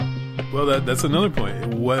Well, that's another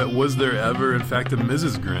point. What was there ever, in fact, a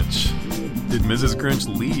Mrs. Grinch? Did Mrs. Grinch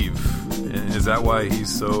leave? Is that why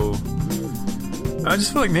he's so... I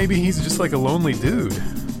just feel like maybe he's just like a lonely dude.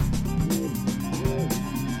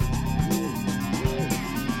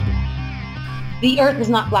 The Earth is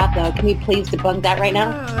not flat, though. Can we please debunk that right now?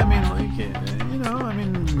 I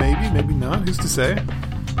mean, maybe not. Who's to say?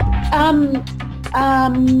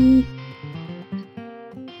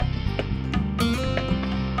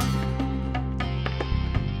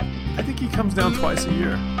 I think he comes down twice a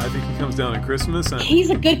year. I think he comes down at Christmas. And... He's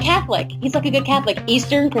a good Catholic. He's like a good Catholic.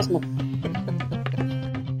 Easter and Christmas.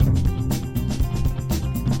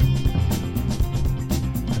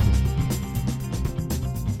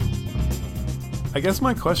 I guess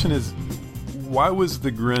my question is, why was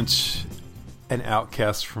the Grinch an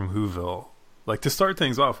outcast from Whoville? Like, to start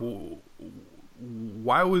things off,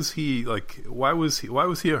 why was he a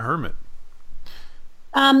hermit?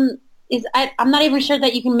 I'm not even sure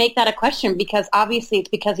that you can make that a question, because obviously it's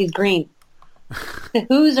because he's green. The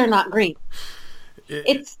Who's are not green.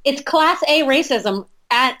 It's class A racism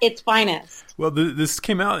at its finest. Well, this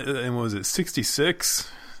came out in, what was it,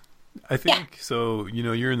 1966? I think. Yeah. So,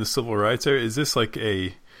 you're in the civil rights era. Is this like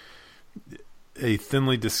a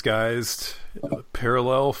thinly disguised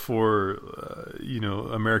parallel for,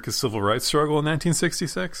 America's civil rights struggle in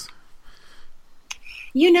 1966?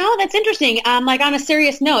 That's interesting. Like, on a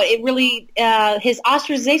serious note, it really, his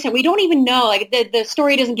ostracization, we don't even know, like, the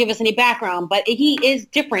story doesn't give us any background, but he is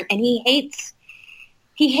different, and he hates,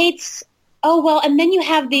 oh, well, and then you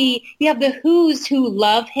have the Who's who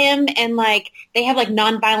love him, and, like, they have, like,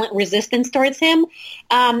 nonviolent resistance towards him.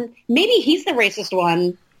 Maybe he's the racist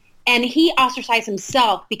one, and he ostracized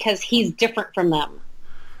himself because he's different from them.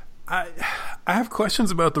 I have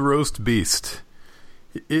questions about the roast beast.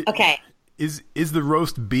 Okay. Is the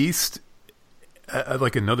roast beast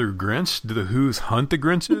like another Grinch? Do the Who's hunt the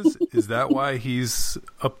Grinches? Is that why he's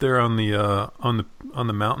up there on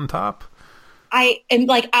the mountaintop? I am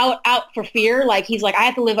like out for fear. Like, he's like, I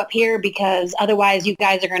have to live up here because otherwise you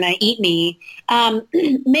guys are going to eat me.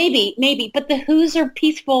 Maybe. But the Who's are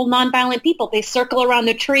peaceful, nonviolent people. They circle around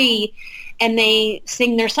the tree and they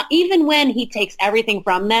sing their song. Even when he takes everything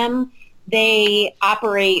from them, they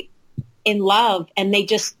operate in love, and they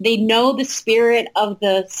know the spirit of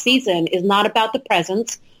the season is not about the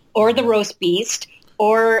presents or the roast beast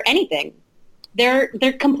or anything. They're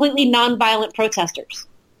completely nonviolent protesters.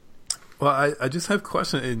 Well, I just have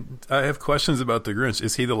questions. I have questions about the Grinch.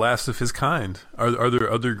 Is he the last of his kind? Are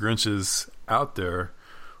there other Grinches out there,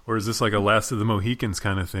 or is this like a Last of the Mohicans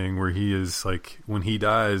kind of thing, where he is like, when he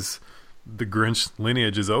dies, the Grinch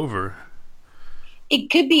lineage is over? It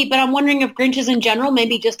could be, but I'm wondering if Grinches in general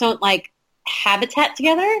maybe just don't like habitat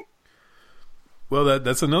together. Well,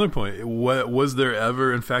 that's another point. Was there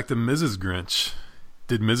ever, in fact, a Mrs. Grinch?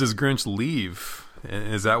 Did Mrs. Grinch leave?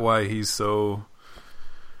 And is that why he's so...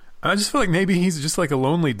 I just feel like maybe he's just like a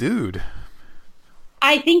lonely dude.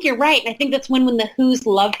 I think you're right. And I think that's when the Who's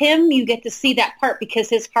love him, you get to see that part, because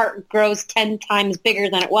his heart grows 10 times bigger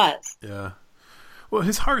than it was. Yeah. Well,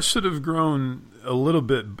 his heart should have grown a little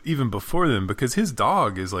bit even before then, because his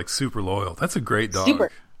dog is like super loyal. That's a great dog. Super.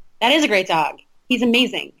 That is a great dog. He's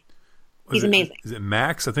amazing. He's amazing. Is it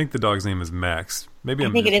Max? I think the dog's name is Max. Maybe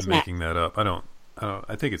I'm just making that up. I don't.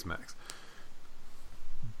 I think it's Max.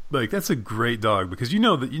 Like, that's a great dog, because the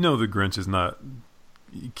Grinch is not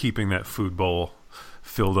keeping that food bowl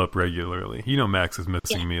filled up regularly. Max is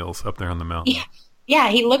missing meals up there on the mountain. Yeah,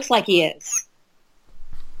 he looks like he is.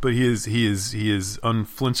 But he is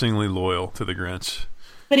unflinchingly loyal to the Grinch.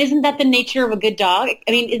 But isn't that the nature of a good dog?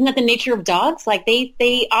 I mean, isn't that the nature of dogs? Like,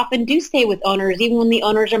 they often do stay with owners, even when the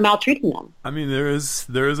owners are maltreating them. I mean, there is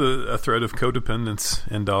a thread of codependence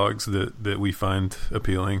in dogs that we find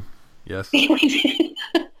appealing. Yes.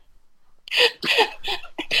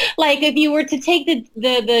 Like, if you were to take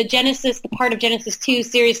the Genesis, the part of Genesis 2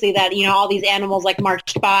 seriously, that, all these animals like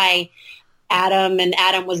marched by Adam and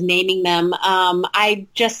Adam was naming them. I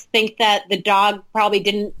just think that the dog probably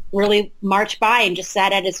didn't really march by and just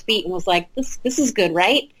sat at his feet and was like, this is good,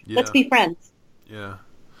 right? Yeah. Let's be friends. Yeah.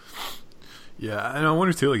 Yeah. And I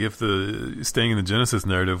wonder too, like, if staying in the Genesis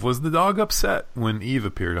narrative, was the dog upset when Eve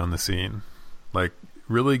appeared on the scene? Like,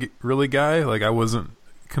 really, guy? Like, I wasn't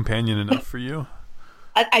companion enough for you?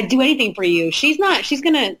 I'd do anything for you. She's not. She's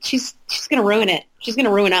gonna ruin it. She's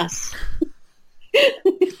gonna ruin us.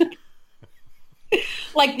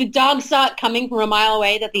 Like, the dog saw it coming from a mile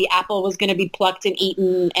away, that the apple was going to be plucked and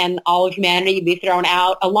eaten and all of humanity would be thrown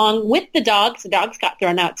out along with the dogs. The dogs got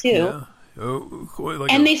thrown out too. Yeah.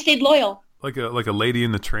 And they stayed loyal. Like a Lady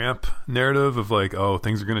and the Tramp narrative of like, oh,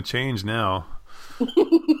 things are going to change now.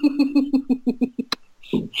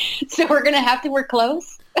 we're gonna have to wear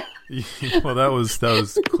clothes. Well, that was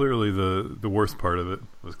clearly the worst part of it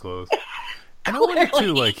was clothes. And I wonder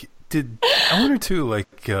too, like, did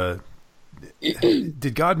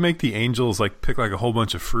God make the angels like pick like a whole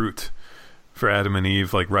bunch of fruit for Adam and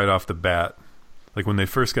Eve like right off the bat, like when they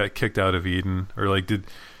first got kicked out of Eden, or like did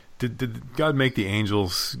God make the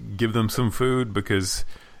angels give them some food? Because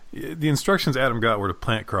the instructions Adam got were to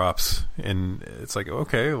plant crops, and it's like,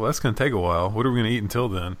 okay, well, that's going to take a while. What are we going to eat until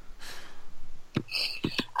then?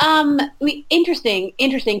 Interesting,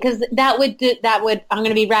 because that would. I'm going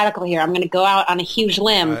to be radical here. I'm going to go out on a huge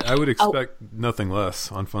limb. I would expect nothing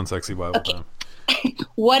less on Fun Sexy Bible Time.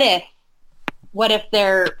 What if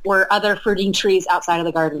there were other fruiting trees outside of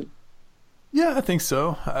the garden? Yeah, I think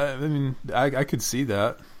so. I mean, I could see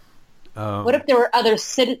that. What if there were other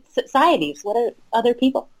societies? What are other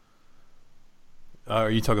people?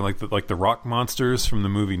 Are you talking like the rock monsters from the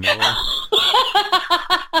movie Noah?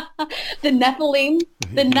 The Nephilim.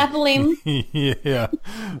 Yeah,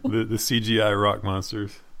 the CGI rock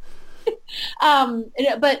monsters.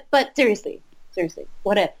 But seriously,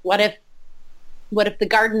 what if the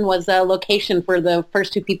garden was a location for the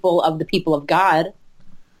first two people of God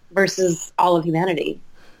versus all of humanity?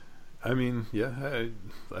 I mean, yeah.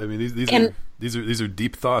 I mean, these are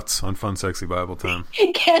deep thoughts on Fun Sexy Bible Time.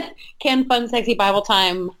 Can Fun Sexy Bible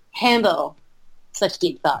Time handle such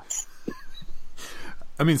deep thoughts?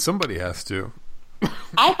 I mean, somebody has to.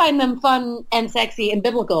 I find them fun and sexy and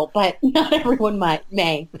biblical, but not everyone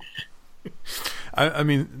may. I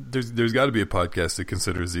mean, there's got to be a podcast that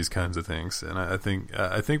considers these kinds of things, and I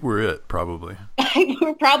think we're it, probably.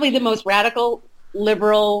 We're probably the most radical,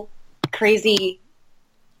 liberal, crazy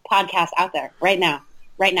podcast out there right now,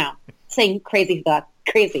 saying crazy stuff,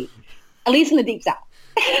 crazy, at least in the deep south.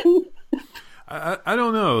 I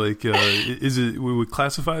don't know, like, is it, we would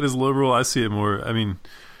classify it as liberal? I see it more, I mean,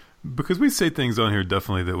 because we say things on here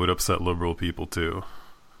definitely that would upset liberal people too.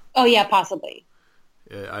 Oh yeah, possibly.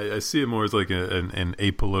 Yeah, I see it more as like an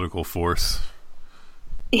apolitical force.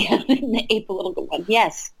 Yeah, the apolitical one,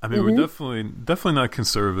 yes. I mean, we're definitely not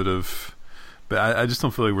conservative, but I just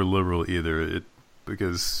don't feel like we're liberal either.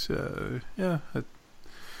 Because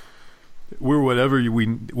we're whatever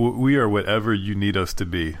we are whatever you need us to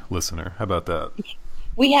be, listener. How about that?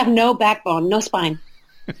 We have no backbone, no spine.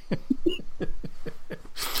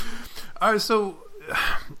 All right, so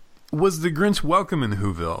was the Grinch welcome in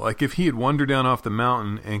Whoville? Like, if he had wandered down off the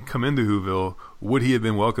mountain and come into Whoville, would he have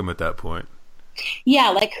been welcome at that point?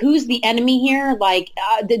 Yeah, like, who's the enemy here? Like,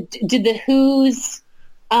 did the Who's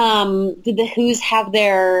have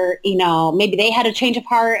their, maybe they had a change of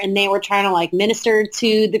heart and they were trying to like minister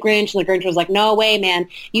to the Grinch, and the Grinch was like, no way, man,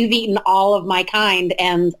 you've eaten all of my kind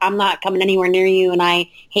and I'm not coming anywhere near you and I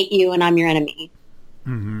hate you and I'm your enemy.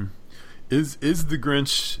 Mm-hmm. Is the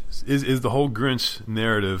Grinch, is the whole Grinch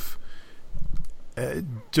narrative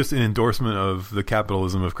just an endorsement of the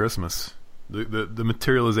capitalism of Christmas? The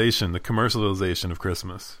materialization, the commercialization of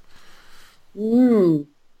Christmas?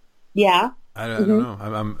 Yeah. I don't know.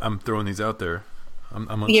 I'm throwing these out there. I'm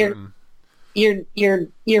uncertain. You're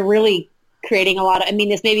really creating a lot of. I mean,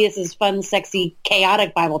 this is fun, sexy,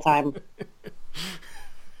 chaotic Bible time.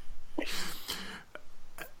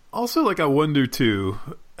 Also, like, I wonder too,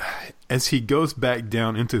 as he goes back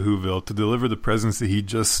down into Whoville to deliver the presents that he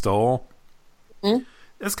just stole. Mm-hmm.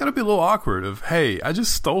 It's got to be a little awkward. Of, hey, I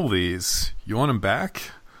just stole these. You want them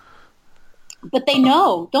back? But they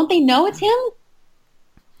know, don't they know it's him?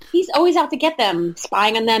 He's always out to get them,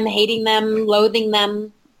 spying on them, hating them, loathing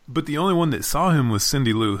them. But the only one that saw him was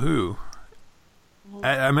Cindy Lou Who.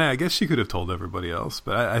 I mean, I guess she could have told everybody else,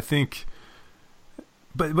 but I think...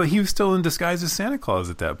 But he was still in disguise as Santa Claus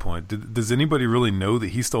at that point. Does anybody really know that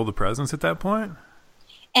he stole the presents at that point?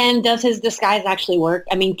 And does his disguise actually work?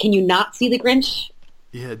 I mean, can you not see the Grinch?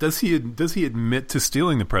 Yeah, does he admit to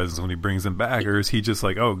stealing the presents when he brings them back, or is he just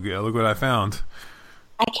like, oh, yeah, look what I found?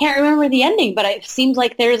 I can't remember the ending, but it seems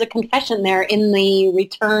like there's a confession there in the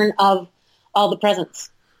return of all the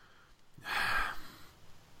presents.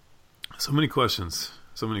 So many questions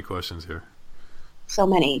here. So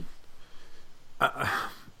many.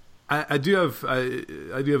 I do have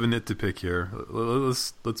a nit to pick here.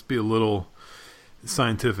 Let's be a little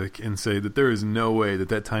scientific and say that there is no way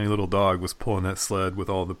that tiny little dog was pulling that sled with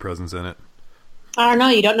all the presents in it. I don't know.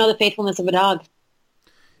 You don't know the faithfulness of a dog.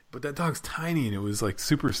 But that dog's tiny, and it was like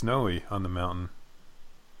super snowy on the mountain.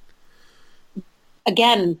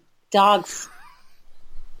 Again, dogs.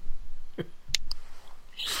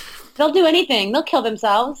 They'll do anything. They'll kill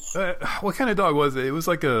themselves. What kind of dog was it? It was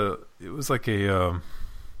like a Dr.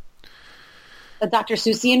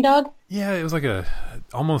 Seussian dog? Yeah, it was like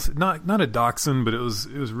almost not a dachshund, but it was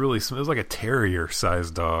like a terrier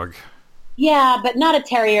sized dog. Yeah, but not a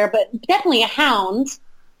terrier, but definitely a hound.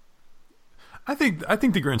 I think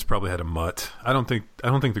the Grinch probably had a mutt. I don't think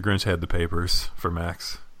the Grinch had the papers for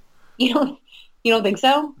Max. You don't think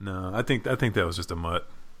so? No, I think that was just a mutt.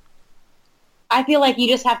 I feel like you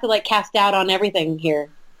just have to like cast doubt on everything here.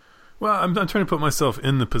 Well, I'm trying to put myself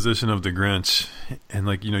in the position of the Grinch, and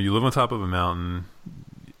like, you know, you live on top of a mountain.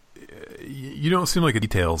 You don't seem like a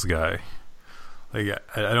details guy. Like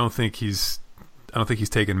I don't think he's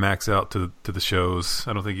taking Max out to the shows.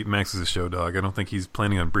 I don't think Max is a show dog. I don't think he's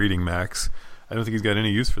planning on breeding Max. I don't think he's got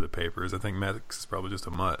any use for the papers. I think Max is probably just a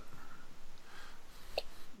mutt.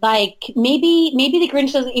 Like maybe the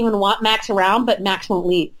Grinch doesn't even want Max around, but Max won't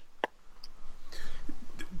leave.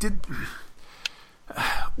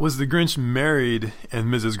 Was the Grinch married and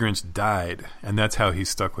Mrs. Grinch died, and that's how he's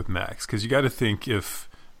stuck with Max? Because you got to think if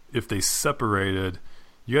they separated,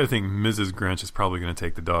 you got to think Mrs. Grinch is probably going to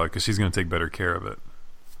take the dog because she's going to take better care of it.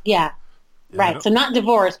 Yeah, right. So not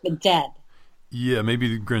divorced, but dead. Yeah, maybe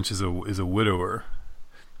the Grinch is a widower,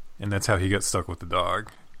 and that's how he got stuck with the dog.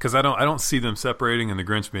 Because I don't see them separating and the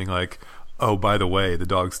Grinch being like, oh, by the way, the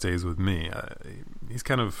dog stays with me.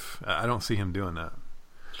 I don't see him doing that.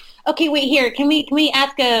 Okay, wait here. Can we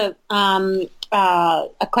ask a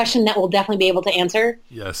question that we'll definitely be able to answer?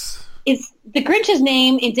 Yes. Is the Grinch's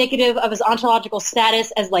name indicative of his ontological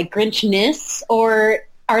status as like Grinchness, or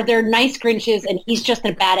are there nice Grinches and he's just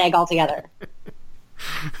a bad egg altogether?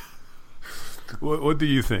 What do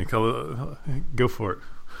you think? Go for it.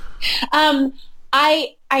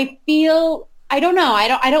 I feel, I don't know.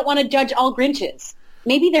 I don't want to judge all Grinches.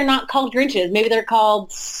 Maybe they're not called Grinches. Maybe they're called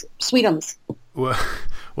Sweetums.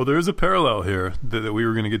 Well, there is a parallel here that we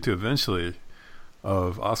were going to get to eventually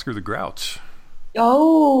of Oscar the Grouch.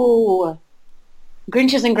 Oh,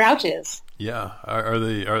 Grinches and Grouches. Yeah, are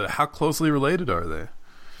they? How closely related are they?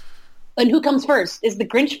 And who comes first? Is the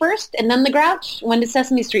Grinch first, and then the Grouch? When did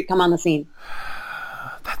Sesame Street come on the scene?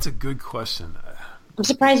 That's a good question. I'm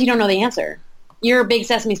surprised you don't know the answer. You're a big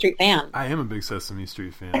Sesame Street fan. I am a big Sesame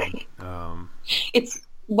Street fan. It's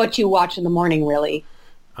what you watch in the morning, really.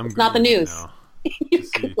 It's not the news. You're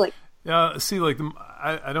Googling. Yeah, see, like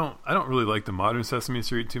I don't really like the modern Sesame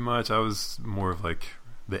Street too much. I was more of like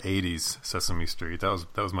the '80s Sesame Street. That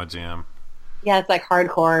was my jam. Yeah, it's like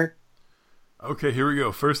hardcore. Okay, here we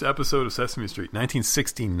go. First episode of Sesame Street,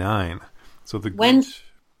 1969. So the Grinch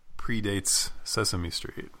predates Sesame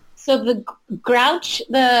Street. So the Grouch,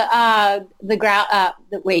 Groucher,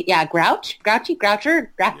 yeah.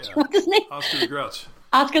 What's his name? Oscar the Grouch.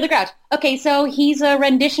 Oscar the Grouch. Okay, so he's a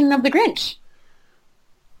rendition of the Grinch.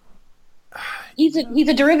 He's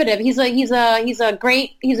a derivative. He's a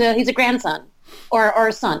grandson or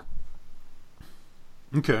a son.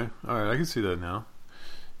 Okay, all right, I can see that now.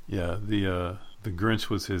 Yeah, the Grinch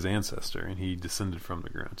was his ancestor, and he descended from the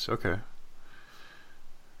Grinch. Okay,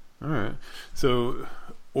 all right. So,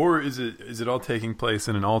 or is it all taking place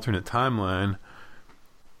in an alternate timeline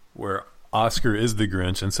where Oscar is the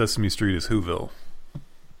Grinch and Sesame Street is Whoville?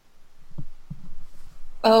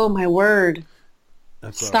 Oh my word!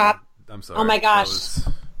 Stop. I'm sorry. Oh my gosh.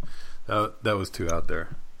 That was too out there.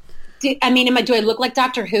 Do I look like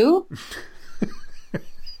Doctor Who?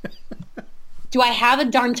 Do I have a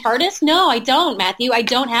darn TARDIS? No, I don't, Matthew. I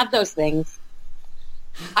don't have those things.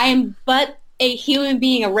 I am but a human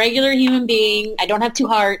being, a regular human being. I don't have two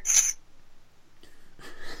hearts.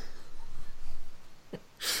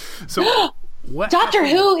 So, what? Doctor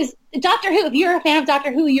Who. If you're a fan of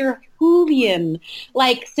Doctor Who, you're a Whovian,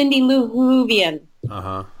 like Cindy Lou Whovian.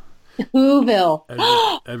 Uh-huh.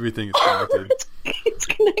 Whoville. Everything is connected. It's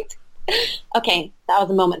connected. Okay, that was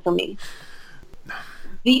a moment for me.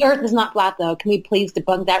 The Earth is not flat, though. Can we please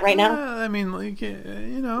debunk that right now? I mean, like,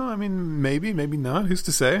 maybe not. Who's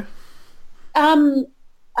to say? The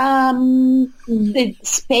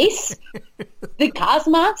space, the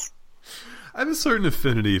cosmos. I have a certain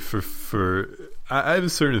affinity for I have a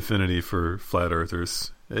certain affinity for flat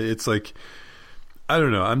earthers. It's like, I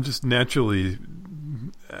don't know. I'm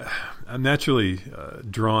naturally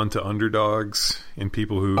drawn to underdogs and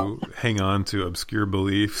people who hang on to obscure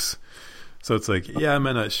beliefs. So it's like, yeah, I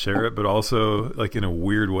might not share it, but also, like, in a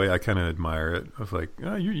weird way, I kind of admire it. Of like,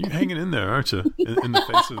 oh, you're hanging in there, aren't you? In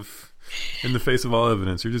the face of all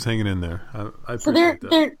evidence, you're just hanging in there. I appreciate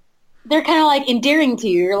that. They're kind of like endearing to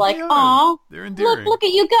you. You're like, "Aw, they're endearing. Look at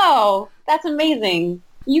you go. That's amazing.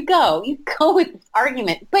 You go with this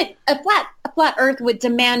argument." But a flat Earth would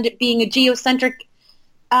demand it being a geocentric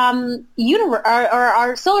universe or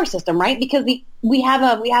our solar system, right? Because we have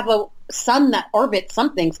a sun that orbits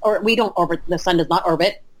some things, or we don't orbit. The sun does not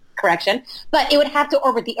orbit. correction. But it would have to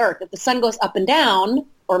orbit the Earth. If the sun goes up and down,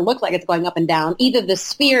 or looks like it's going up and down, either the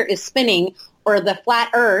sphere is spinning or the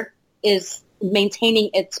flat Earth is maintaining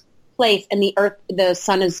its place, and the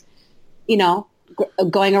sun is,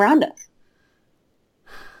 going around us.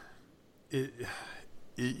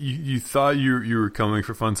 You thought you were coming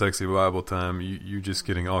for fun, sexy Bible time. You're just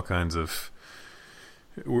getting all kinds of.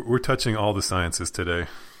 We're touching all the sciences today.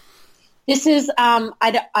 This is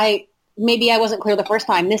maybe I wasn't clear the first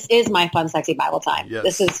time. This is my fun, sexy Bible time. Yes.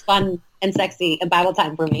 This is fun and sexy and Bible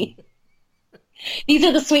time for me. These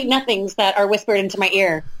are the sweet nothings that are whispered into my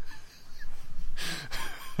ear.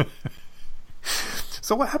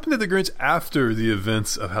 So what happened to the Grinch after the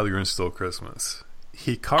events of How the Grinch Stole Christmas?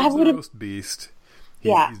 He carves the roast beast.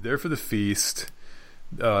 He's there for the feast.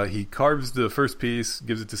 He carves the first piece,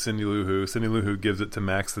 gives it to Cindy Lou Who. Cindy Lou Who gives it to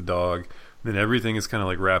Max the dog. Then everything is kind of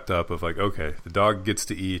like wrapped up of like, okay, the dog gets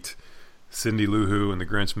to eat. Cindy Lou Who and the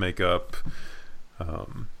Grinch make up.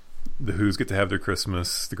 The Who's get to have their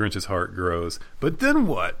Christmas. The Grinch's heart grows. But then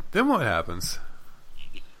what? Then what happens?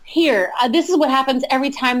 Here, this is what happens every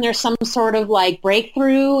time there's some sort of like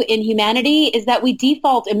breakthrough in humanity, is that we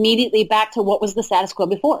default immediately back to what was the status quo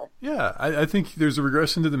before. Yeah, I think there's a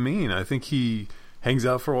regression to the mean. I think he hangs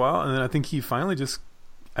out for a while, and then I think he finally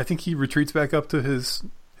he retreats back up to his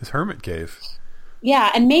hermit cave.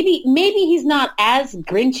 Yeah, and maybe he's not as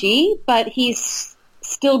Grinchy, but he's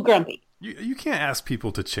still grumpy. You can't ask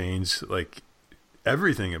people to change like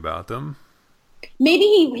everything about them.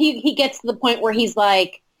 Maybe he gets to the point where he's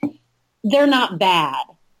like, they're not bad,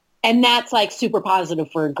 and that's like super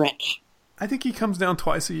positive for a Grinch. I think he comes down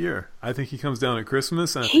twice a year. I think he comes down at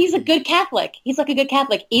Christmas. And he's a good Catholic. He's like a good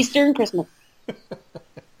Catholic. Easter and Christmas.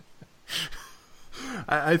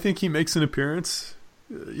 I think he makes an appearance,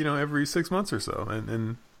 every 6 months or so,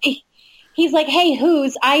 and he's like, "Hey,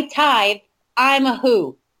 Who's? I tithe. I'm a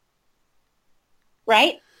Who."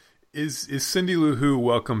 Right? Is Cindy Lou Who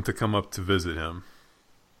welcome to come up to visit him?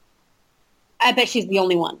 I bet she's the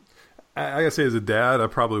only one. I gotta say, as a dad, I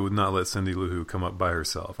probably would not let Cindy Lou Who come up by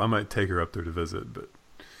herself. I might take her up there to visit,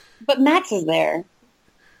 but Max is there.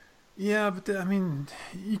 Yeah, but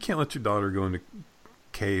you can't let your daughter go into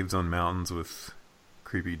caves on mountains with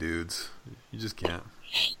creepy dudes. You just can't.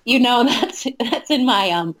 That's in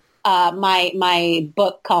my my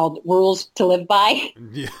book called Rules to Live By.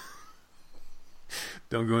 Yeah.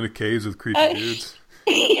 Don't go into caves with creepy dudes.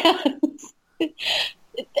 Yes.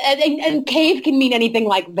 And cave can mean anything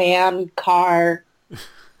like van, car,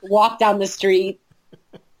 walk down the street.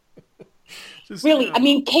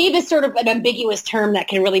 Really, cave is sort of an ambiguous term that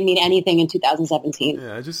can really mean anything in 2017.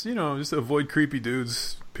 Yeah, just avoid creepy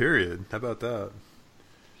dudes, period. How about that?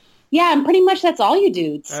 Yeah, and pretty much that's all you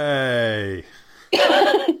dudes. Hey.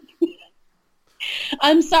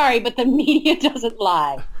 I'm sorry, but the media doesn't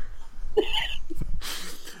lie.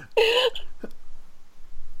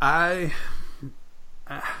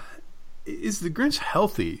 Is the Grinch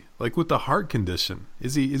healthy? Like with the heart condition?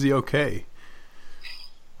 Is he okay?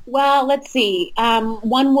 Well, let's see.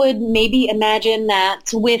 One would maybe imagine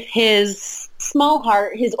that with his small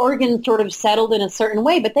heart, his organs sort of settled in a certain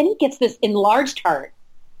way, but then he gets this enlarged heart.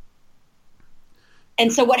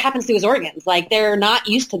 And so what happens to his organs? Like, they're not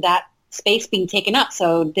used to that space being taken up.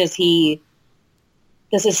 So does his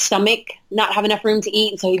stomach not have enough room to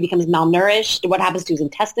eat, and so he becomes malnourished? What happens to his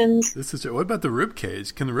intestines? What about the rib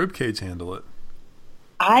cage? Can the rib cage handle it?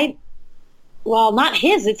 Well, not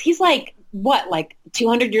his. He's like, what, like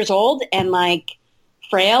 200 years old and like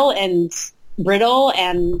frail and brittle,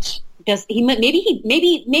 and maybe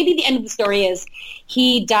the end of the story is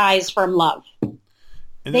he dies from love.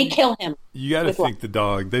 And they kill him. You got to think the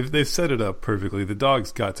dog. They've set it up perfectly. The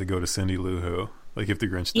dog's got to go to Cindy Lou Who. Like if the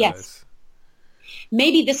Grinch dies. Yes.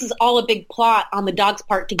 Maybe this is all a big plot on the dog's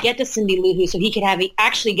part to get to Cindy Lou Who so he could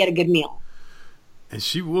actually get a good meal. And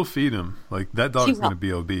she will feed him. Like that dog's going to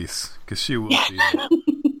be obese because she will feed him.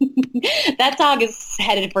 That dog is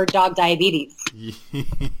headed for dog diabetes.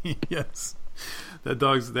 Yes. That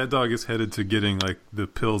dog is headed to getting like the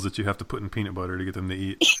pills that you have to put in peanut butter to get them to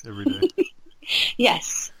eat every day.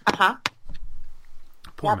 Yes. Uh-huh.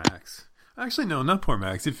 Poor Max. Actually, no, not poor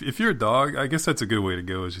Max. If you're a dog, I guess that's a good way to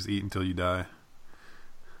go, is just eat until you die.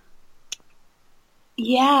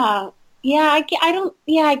 Yeah. I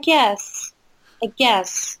guess.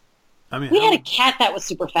 We had a cat that was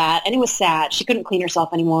super fat, and it was sad. She couldn't clean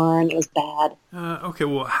herself anymore, and it was bad. Okay,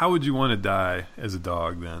 well, how would you want to die as a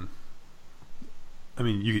dog, then?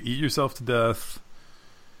 You could eat yourself to death.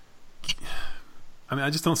 I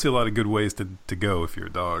just don't see a lot of good ways to go if you're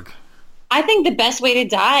a dog. I think the best way to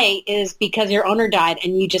die is because your owner died,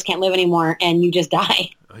 and you just can't live anymore, and you just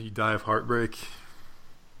die. You die of heartbreak?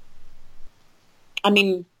 I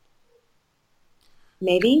mean,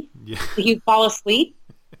 maybe. Yeah. You fall asleep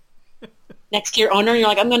next to your owner and you're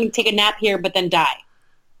like, I'm going to take a nap here, but then die.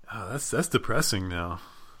 Oh, that's depressing now.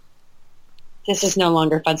 This is no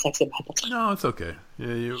longer Fun, Sexy Bible Time. No, it's okay. Yeah,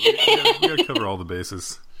 we got to cover all the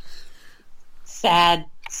bases. Sad,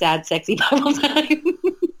 sexy Bible time.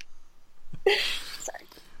 Sorry.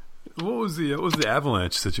 What was the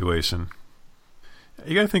avalanche situation?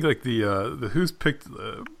 You got to think like the Who's picked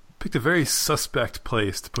a very suspect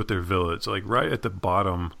place to put their village, like right at the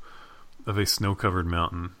bottom of a snow-covered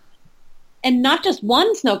mountain. And not just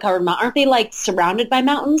one snow-covered mountain. Aren't they like surrounded by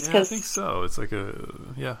mountains? Yeah, I think so. It's like a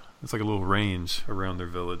little range around their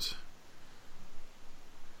village.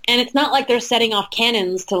 And it's not like they're setting off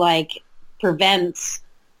cannons to like prevent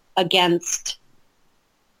against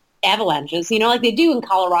avalanches, like they do in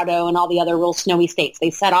Colorado and all the other real snowy states. They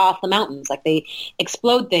set off the mountains, like they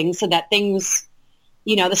explode things so that things,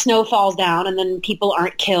 the snow falls down and then people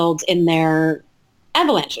aren't killed in their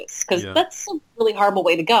avalanches, because that's a really horrible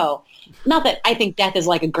way to go. Not that I think death is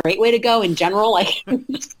like a great way to go in general, like I'm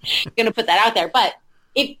just going to put that out there, but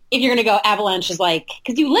if you're going to go avalanche is like,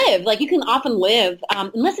 because you live, like you can often live,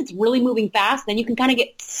 unless it's really moving fast, then you can kind of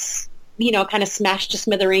get, kind of smashed to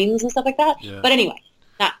smithereens and stuff like that. Yeah. But anyway,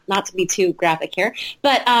 not to be too graphic here,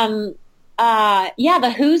 but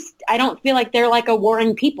the Who's, I don't feel like they're like a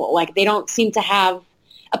warring people. Like they don't seem to have,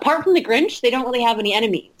 apart from the Grinch, they don't really have any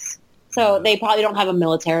enemies. So they probably don't have a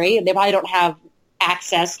military. They probably don't have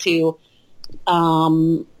access to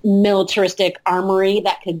militaristic armory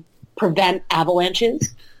that could prevent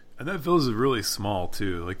avalanches. And that village is really small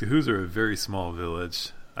too. Like the Who's are a very small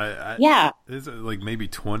village. It's like maybe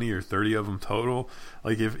 20 or 30 of them total.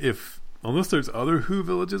 Like if unless there's other Who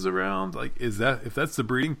villages around, like if that's the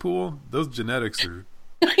breeding pool, those genetics are.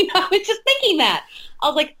 I was just thinking that. I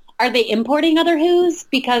was like, are they importing other Who's?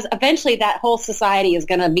 Because eventually that whole society is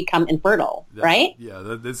going to become infertile, right?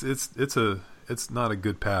 Yeah, it's not a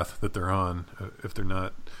good path that they're on if they're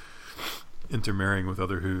not intermarrying with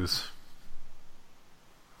other Who's.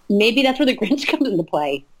 Maybe that's where the Grinch comes into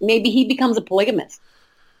play. Maybe he becomes a polygamist.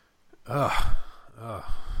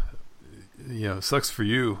 Sucks for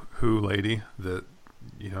you, Who lady, that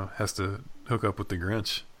has to hook up with the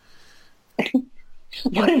Grinch.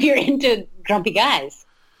 What if you're into grumpy guys?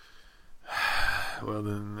 Well,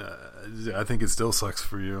 then I think it still sucks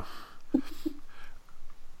for you.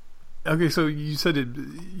 Okay, so you said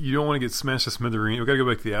you don't want to get smashed to smithereens. We got to go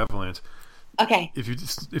back to the avalanche. Okay. If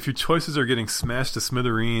your choices are getting smashed to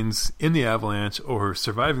smithereens in the avalanche or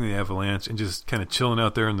surviving the avalanche and just kind of chilling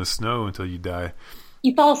out there in the snow until you die,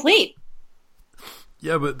 you fall asleep.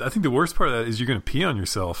 Yeah, but I think the worst part of that is you're going to pee on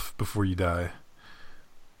yourself before you die.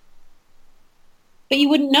 But you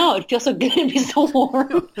wouldn't know. It'd feel so good. It'd be so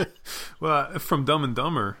warm. Well, from Dumb and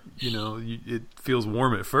Dumber, it feels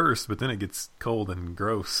warm at first, but then it gets cold and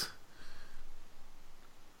gross.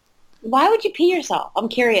 Why would you pee yourself? I'm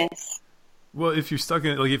curious. Well, if you're stuck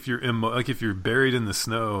in it, like if you're buried in the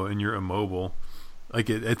snow and you're immobile, like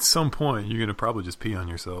at some point you're going to probably just pee on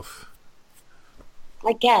yourself.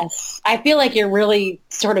 I guess. I feel like you're really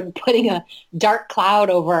sort of putting a dark cloud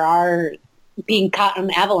over our being caught in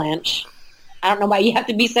an avalanche. I don't know why you have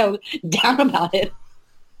to be so down about it.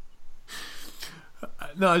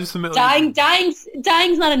 No, I just admit dying's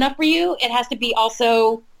not enough for you. It has to be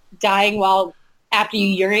also dying while after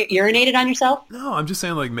you urinated on yourself. No, I'm just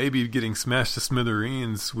saying like maybe getting smashed to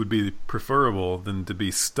smithereens would be preferable than to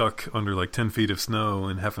be stuck under like 10 feet of snow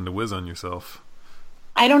and having to whiz on yourself.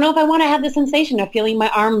 I don't know if I want to have the sensation of feeling my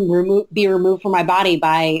arm be removed from my body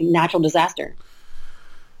by natural disaster.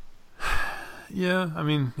 Yeah, I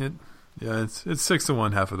mean it's 6 to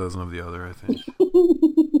 1, half a dozen of the other, I think.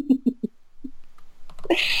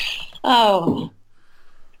 Oh.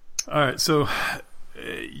 All right, so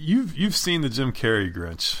you've seen the Jim Carrey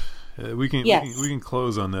Grinch. We can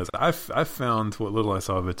close on this. I found what little I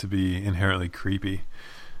saw of it to be inherently creepy.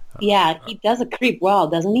 Yeah, he does a creep well,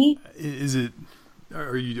 doesn't he? Is it?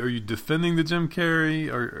 Are you defending the Jim Carrey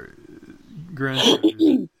or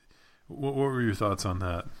Grinch? What were your thoughts on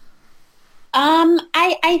that?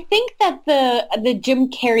 I think that the Jim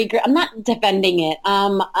Carrey, I'm not defending it.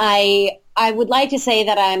 I would like to say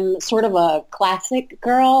that I'm sort of a classic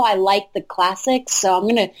girl. I like the classics, so I'm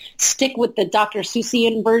going to stick with the Dr.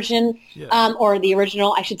 Seussian version, or the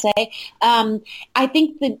original, I should say. I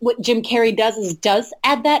think that what Jim Carrey does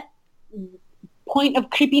add that point of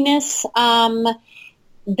creepiness,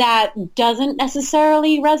 that doesn't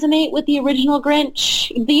necessarily resonate with the original Grinch.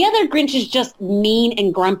 The other Grinch is just mean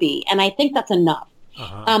and grumpy, and I think that's enough.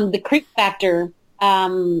 Uh-huh. The creep factor,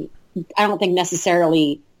 I don't think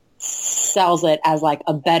necessarily sells it as like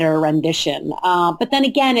a better rendition. But then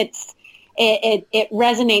again, it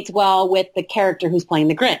resonates well with the character who's playing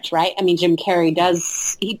the Grinch, right? I mean, Jim Carrey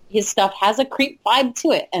his stuff has a creep vibe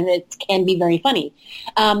to it, and it can be very funny.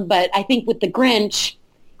 But I think with the Grinch,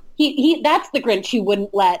 that's the Grinch you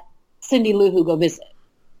wouldn't let Cindy Lou Who go visit,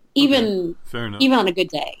 even on a good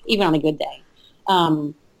day.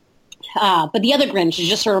 But the other Grinch is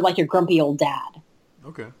just sort of like your grumpy old dad.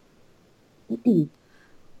 Okay. All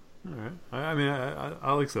right. I mean,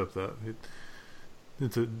 I'll accept that.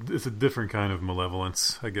 It's a different kind of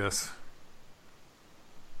malevolence, I guess.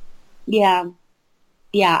 Yeah.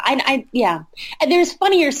 Yeah. And there's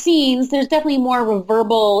funnier scenes. There's definitely more of a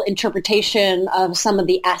verbal interpretation of some of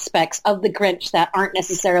the aspects of the Grinch that aren't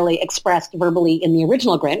necessarily expressed verbally in the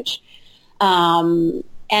original Grinch. And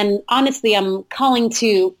honestly, I'm calling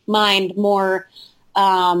to mind more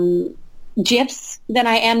GIFs than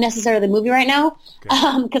I am necessarily the movie right now.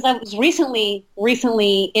 Because I was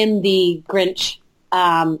recently in the Grinch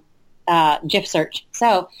GIF search.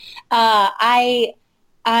 So I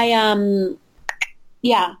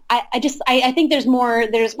think there's more,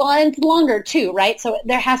 and it's longer too, right? So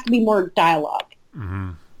there has to be more dialogue,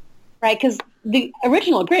 right? Because the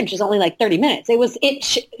original Grinch is only like 30 minutes.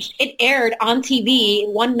 It aired on TV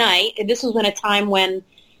one night. This was in a time when,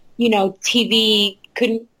 TV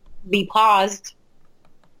couldn't be paused,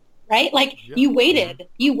 right? Like you waited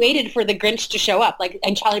for the Grinch to show up, like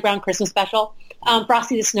and Charlie Brown Christmas Special.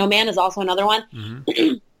 Frosty the Snowman is also another one.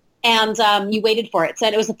 And you waited for it. So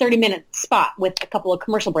it was a 30-minute spot with a couple of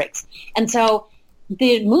commercial breaks. And so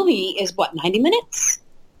the movie is, 90 minutes?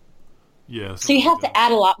 Yeah. So you have to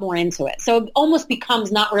add a lot more into it. So it almost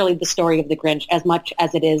becomes not really the story of the Grinch as much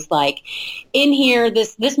as it is like, in here,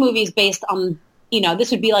 this movie is based on,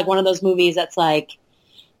 this would be like one of those movies that's like,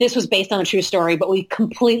 this was based on a true story, but we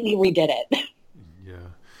completely redid it. Yeah.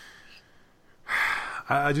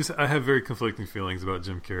 I have very conflicting feelings about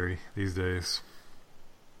Jim Carrey these days.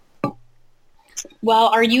 Well,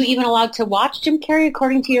 are you even allowed to watch Jim Carrey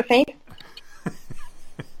according to your faith?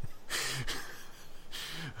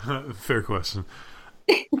 Fair question.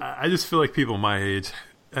 I just feel like people my age,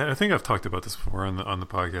 I think I've talked about this before on the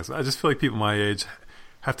podcast. I just feel like people my age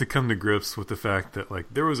have to come to grips with the fact that like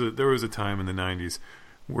there was a time in the 90s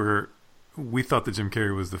where we thought that Jim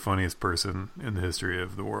Carrey was the funniest person in the history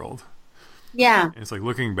of the world. Yeah. And it's like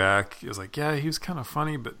looking back, it was like, yeah, he was kind of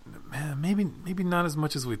funny, but man, maybe not as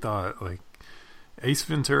much as we thought. Like Ace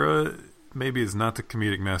Ventura maybe is not the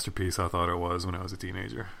comedic masterpiece I thought it was when I was a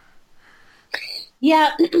teenager.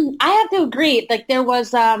 Yeah, I have to agree. Like there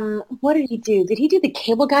was, what did he do? Did he do the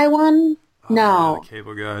Cable Guy one? No. The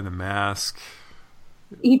Cable Guy, The Mask.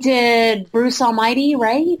 He did Bruce Almighty,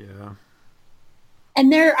 right? Yeah.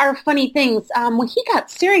 And there are funny things. When he got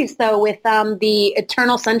serious, though, with the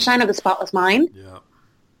Eternal Sunshine of the Spotless Mind, yeah,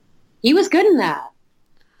 he was good in that.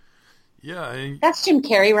 Yeah. That's Jim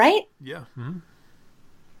Carrey, right? Yeah. Mm-hmm.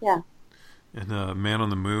 Yeah. And Man on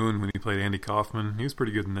the Moon, when he played Andy Kaufman, he was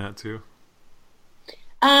pretty good in that, too.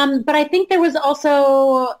 But I think there was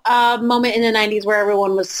also a moment in the 90s where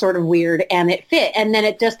everyone was sort of weird and it fit. And then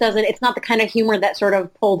it just doesn't, it's not the kind of humor that sort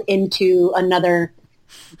of pulled into another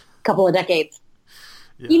couple of decades.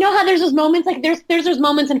 Yeah. You know how there's those moments, like there's those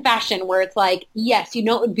moments in fashion where it's like, yes, it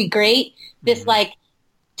would be great. This like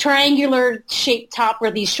triangular shaped top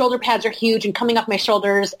where these shoulder pads are huge and coming off my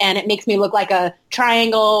shoulders and it makes me look like a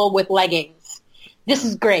triangle with leggings. This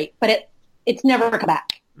is great, but it's never come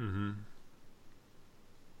back. Mm-hmm.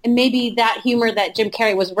 And maybe that humor that Jim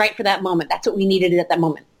Carrey was right for that moment. That's what we needed at that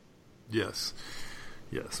moment. Yes.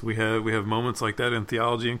 Yes. We have moments like that in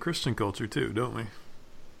theology and Christian culture too, don't we?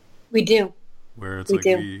 We do. Where it's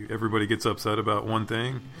everybody gets upset about one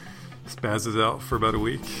thing, spazzes out for about a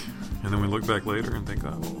week, and then we look back later and think,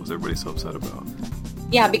 oh, what was everybody so upset about?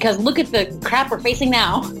 Yeah, because look at the crap we're facing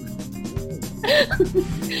now.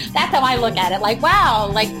 That's how I look at it. Like, wow,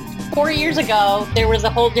 like 4 years ago, there was a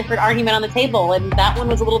whole different argument on the table, and that one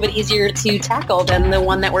was a little bit easier to tackle than the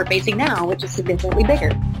one that we're facing now, which is significantly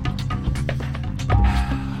bigger.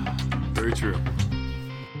 Very true.